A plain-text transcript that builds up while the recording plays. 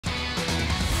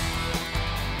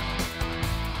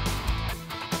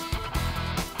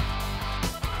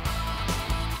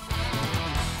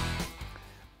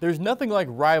There's nothing like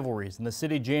rivalries in the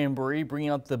City Jamboree,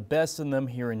 bringing out the best in them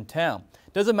here in town.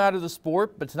 Doesn't matter the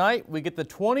sport, but tonight we get the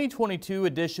 2022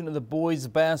 edition of the Boys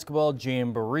Basketball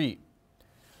Jamboree.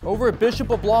 Over at Bishop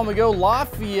LeBlond we go.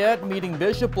 Lafayette meeting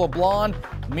Bishop LeBlond,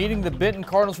 meeting the Benton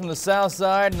Cardinals from the south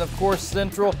side, and of course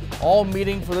Central, all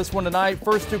meeting for this one tonight.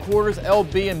 First two quarters,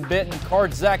 LB and Benton.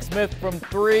 Card Zach Smith from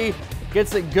three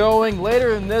gets it going.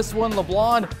 Later in this one,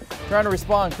 LeBlond trying to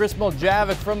respond. Chris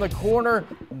Miljavik from the corner.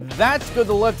 That's good.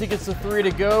 The lefty gets the three to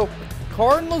go.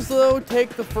 Cardinals, though, take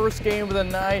the first game of the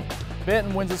night.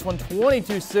 Benton wins this one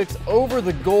 22-6 over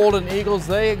the Golden Eagles.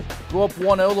 They go up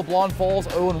 1-0. LeBlond falls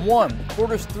 0-1.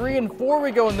 Quarters 3 and 4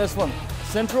 we go in this one.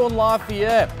 Central and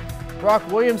Lafayette. Brock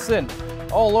Williamson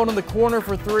all alone in the corner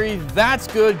for three. That's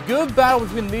good. Good battle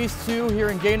between these two here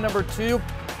in game number 2.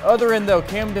 Other end, though,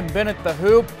 Camden Bennett, the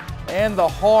hoop and the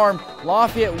harm.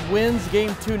 Lafayette wins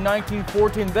game 2,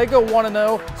 19-14. They go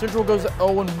 1-0. Central goes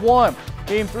 0-1.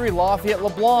 Game 3, Lafayette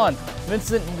LeBlond.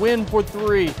 Vincent win for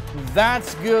three.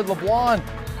 That's good. LeBlond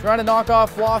trying to knock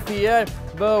off Lafayette,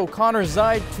 though. Connor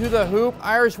Zeit to the hoop.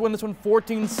 Irish win this one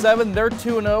 14-7. They're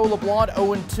 2-0. LeBlond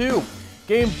 0-2.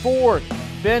 Game 4,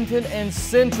 Benton and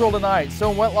Central tonight.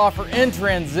 So Wettloffer in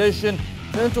transition.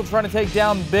 Central trying to take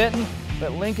down Benton,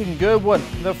 but Lincoln Goodwin,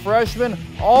 the freshman,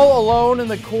 all alone in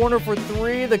the corner for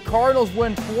three. The Cardinals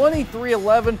win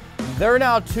 23-11. They're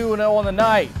now 2-0 on the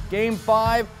night. Game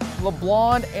 5,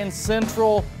 LeBlond and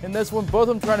Central in this one. Both of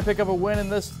them trying to pick up a win in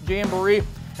this jamboree.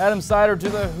 Adam Sider to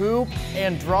the hoop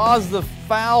and draws the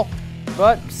foul,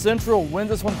 but Central wins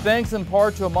this one thanks in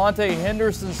part to Amonte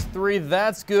Henderson's three.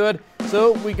 That's good.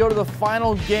 So we go to the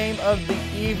final game of the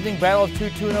evening. Battle of two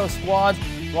 2-0 squads,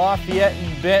 Lafayette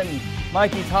and Benton.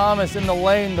 Mikey Thomas in the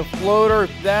lane, the floater,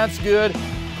 that's good.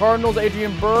 Cardinals,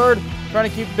 Adrian Bird trying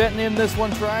to keep Benton in this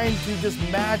one, trying to just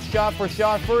match shot for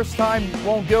shot. First time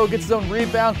won't go, gets his own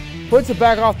rebound, puts it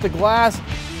back off the glass,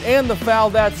 and the foul,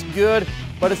 that's good.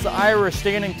 But it's the Irish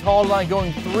standing tall line,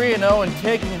 going 3-0 and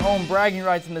taking home bragging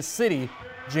rights in the City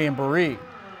Jamboree.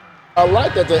 I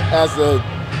like that as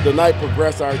the night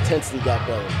progressed, our intensity got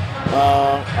better.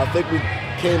 I think we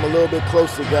came a little bit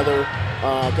close together.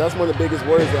 That's one of the biggest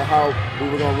worries of how we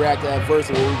were going to react to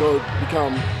adversity. Were we going to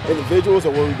become individuals,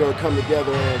 or were we going to come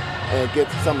together and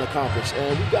get something accomplished?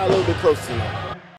 And we got a little bit close tonight.